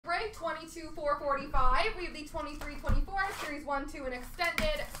22,445. We have the 23-24, Series 1, 2, and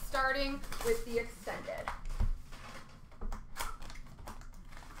Extended, starting with the Extended.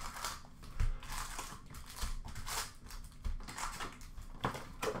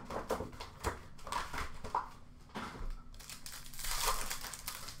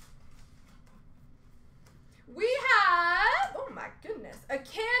 We have, oh my goodness, a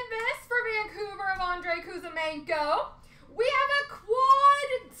canvas for Vancouver of Andre Kuzmenko. We have a quad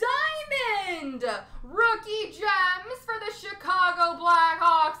diamond rookie gems for the Chicago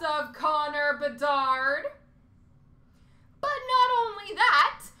Blackhawks of Connor Bedard. But not only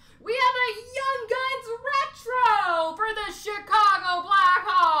that, we have a Young Guns retro for the Chicago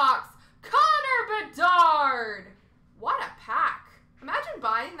Blackhawks, Connor Bedard. What a pack. Imagine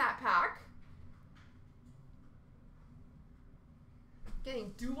buying that pack.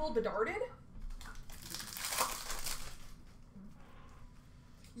 Getting dual Bedarded.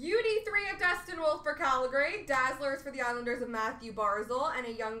 UD3 of Dustin Wolf for Calgary, Dazzlers for the Islanders of Matthew Barzal, and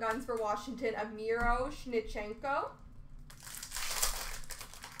a Young Guns for Washington of Miro Shnichenko.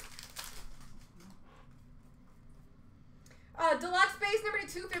 Deluxe base number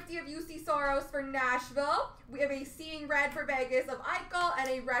 250 of UC Soros for Nashville. We have a Seeing Red for Vegas of Eichel, and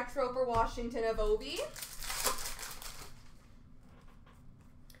a retro for Washington of Ovi.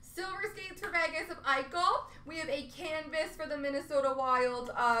 Silver Skates for Vegas of Eichel. We have a canvas for the Minnesota Wild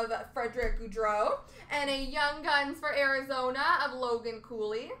of Frederick Gaudreau. And a Young Guns for Arizona of Logan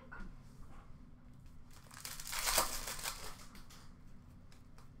Cooley.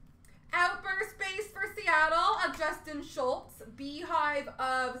 Outburst base for Seattle of Justin Schultz. Beehive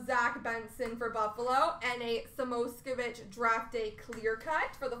of Zach Benson for Buffalo. And a Samoskevich Draft Day Clear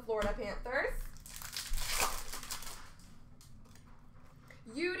Cut for the Florida Panthers.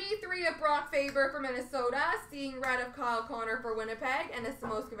 UD3 of Brock Faber for Minnesota, Seeing Red of Kyle Connor for Winnipeg, and a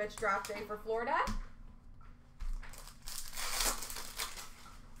Samoskevich Draft Day for Florida.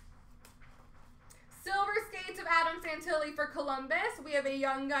 Silver Skates of Adam Fantilli for Columbus. We have a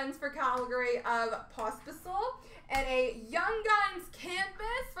Young Guns for Calgary of Pospisil, and a Young Guns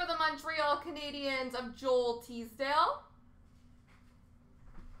canvas for the Montreal Canadiens of Joel Teasdale.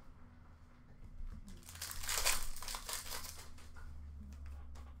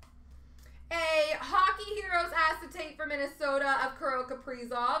 A Hockey Heroes acetate for Minnesota of Kirill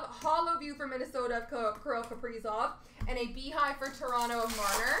Kaprizov, Hollow View for Minnesota of Kirill Kaprizov, and a Beehive for Toronto of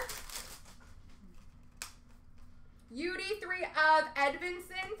Marner. UD3 of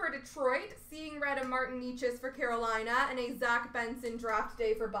Edvinson for Detroit, Seeing Red of Martin Nietzsche for Carolina, and a Zach Benson Draft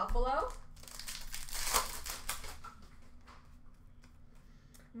Day for Buffalo.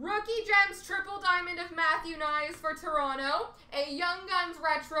 Rookie Gems Triple Diamond of Matthew Knies for Toronto, a Young Guns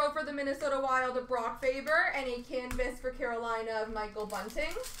Retro for the Minnesota Wild of Brock Faber, and a canvas for Carolina of Michael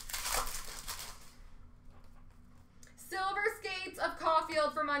Bunting. Silver Skates of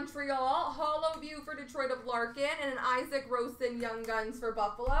Caulfield for Montreal, Hollow View for Detroit of Larkin, and an Isaac Rosen Young Guns for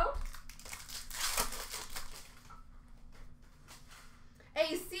Buffalo.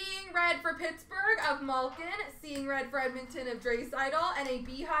 A Seeing Red for Pittsburgh of Malkin, Seeing Red for Edmonton of Draisaitl, and a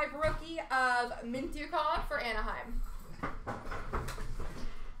Beehive rookie of Mintyukov for Anaheim.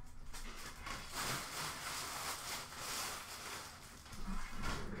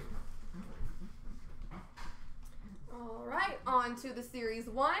 All right, on to the Series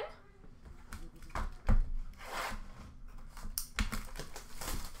 1.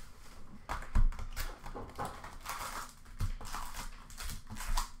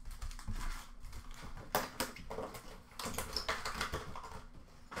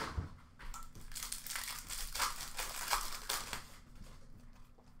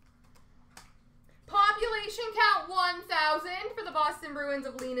 Population count 1,000 for the Boston Bruins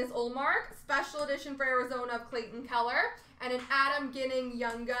of Linus Ullmark. Special edition for Arizona of Clayton Keller. And an Adam Ginning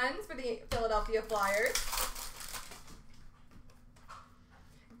Young Guns for the Philadelphia Flyers.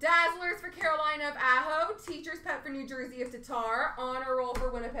 Dazzlers for Carolina of Aho. Teacher's Pet for New Jersey of Tatar. Honor Roll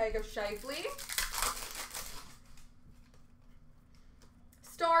for Winnipeg of Scheifele.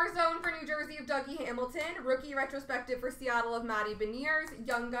 Star Zone for New Jersey of Dougie Hamilton. Rookie Retrospective for Seattle of Matty Beniers.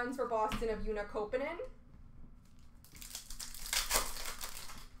 Young Guns for Boston of Una Koppanen.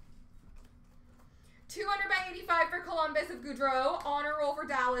 $200/85 for Columbus of Gaudreau. Honor Roll for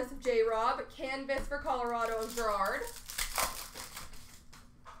Dallas of J-Rob. Canvas for Colorado of Gerard.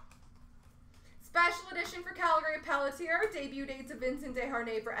 Special edition for Calgary of Pelletier. Debut dates of Vincent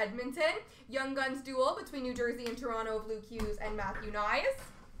Desharnais for Edmonton. Young Guns duel between New Jersey and Toronto of Luke Hughes and Matthew Knies.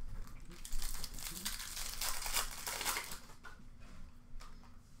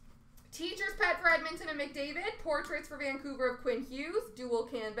 Teacher's pet for Edmonton and McDavid. Portraits for Vancouver of Quinn Hughes. Dual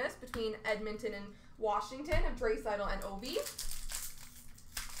canvas between Edmonton and Washington of Draisaitl and Ovi.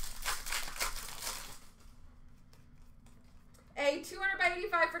 A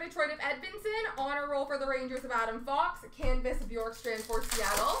 200/85 for Detroit of Edmondson. Honor roll for the Rangers of Adam Fox. Canvas of Bjorkstrand for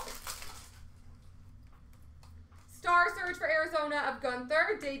Seattle. Star Surge for Arizona of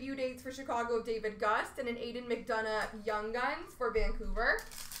Gunther. Debut dates for Chicago of David Gust. And an Aiden McDonough Young Guns for Vancouver.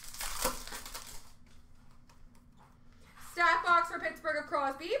 Staff box for Pittsburgh of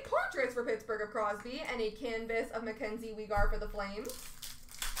Crosby. Portraits for Pittsburgh of Crosby. And a canvas of Mackenzie Weegar for the Flames.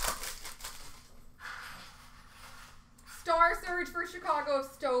 Star Surge for Chicago of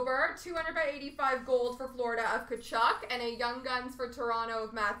Stober. 200/85 gold for Florida of Kachuk. And a Young Guns for Toronto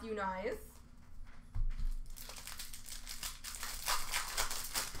of Matthew Nyes.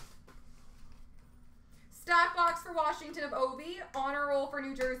 Staff box for Washington of Ovi. Honor roll for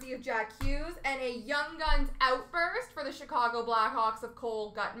New Jersey of Jack Hughes. And a Young Guns outburst for the Chicago Blackhawks of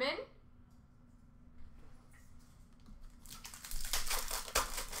Cole Gutman.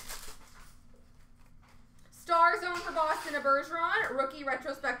 Star Zone for Boston of Bergeron. Rookie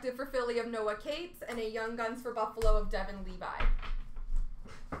retrospective for Philly of Noah Cates. And a Young Guns for Buffalo of Devin Levi.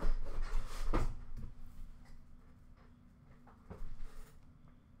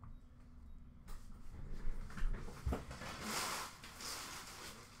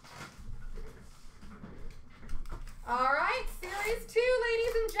 All right, Series 2,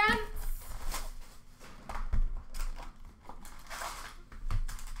 ladies and gents.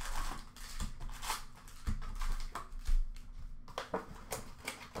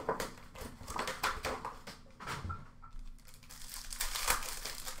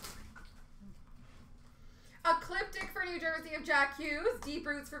 Ecliptic for New Jersey of Jack Hughes. Deep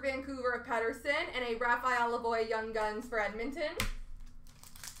Roots for Vancouver of Pedersen. And a Raphael Lavoie Young Guns for Edmonton.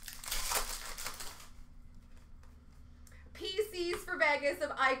 PCs for Vegas of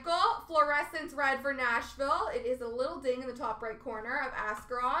Eichel. Fluorescence Red for Nashville. It is a little ding in the top right corner of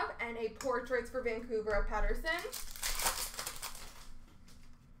Askarov. And a Portraits for Vancouver of Pedersen.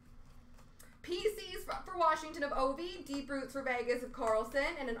 PCs for Washington of Ovi. Deep Roots for Vegas of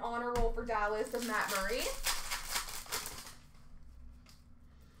Carlson. And an honor roll for Dallas of Matt Murray.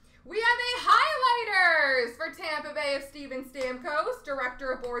 We have a highlighters for Tampa Bay of Steven Stamkos,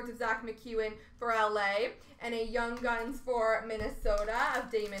 Director of Boards of Zach McEwen for LA, and a Young Guns for Minnesota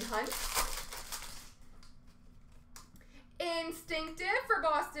of Damon Hunt. Instinctive for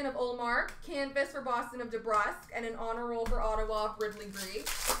Boston of Ullmark, Canvas for Boston of DeBrusque, and an honor roll for Ottawa of Ridley Greig.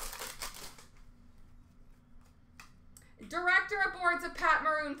 Director of Boards of Pat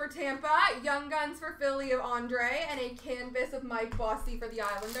Maroon for Tampa, Young Guns for Philly of Andre, and a canvas of Mike Bossy for the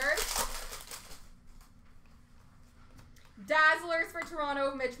Islanders. Dazzlers for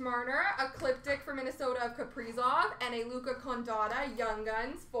Toronto of Mitch Marner, Ecliptic for Minnesota of Kaprizov, and a Luca Condotta Young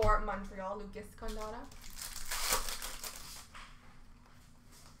Guns for Montreal, Lucas Condotta.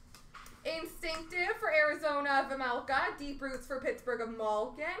 Instinctive for Arizona of Vejmelka, Deep Roots for Pittsburgh of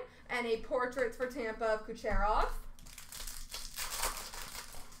Malkin, and a Portraits for Tampa of Kucherov.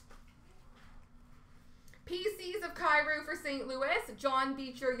 PCs of Kyrou for St. Louis, John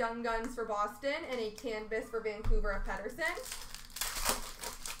Beecher Young Guns for Boston, and a canvas for Vancouver of Pedersen.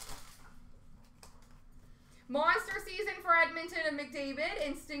 Monster Season for Edmonton of McDavid,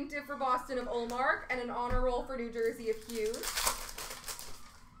 Instinctive for Boston of Ullmark, and an honor roll for New Jersey of Hughes.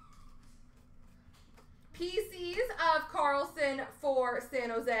 PCs of Carlson for San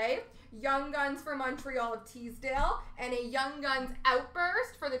Jose, Young Guns for Montreal of Teasdale, and a Young Guns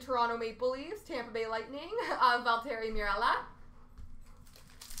outburst for the Toronto Maple Leafs, Tampa Bay Lightning of Valtteri Mirella.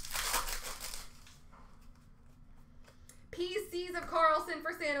 PCs of Carlson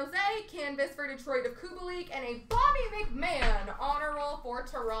for San Jose, Canvas for Detroit of Kubalik, and a Bobby McMahon honor roll for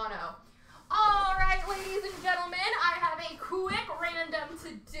Toronto. All right, ladies and gentlemen, I have a quick random to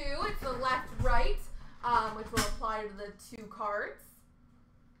do. It's the left-right, which will apply to the two cards.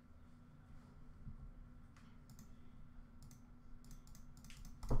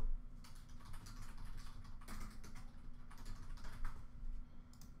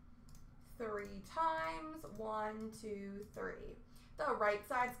 Three times. 1, 2, 3. The right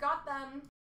side's got them.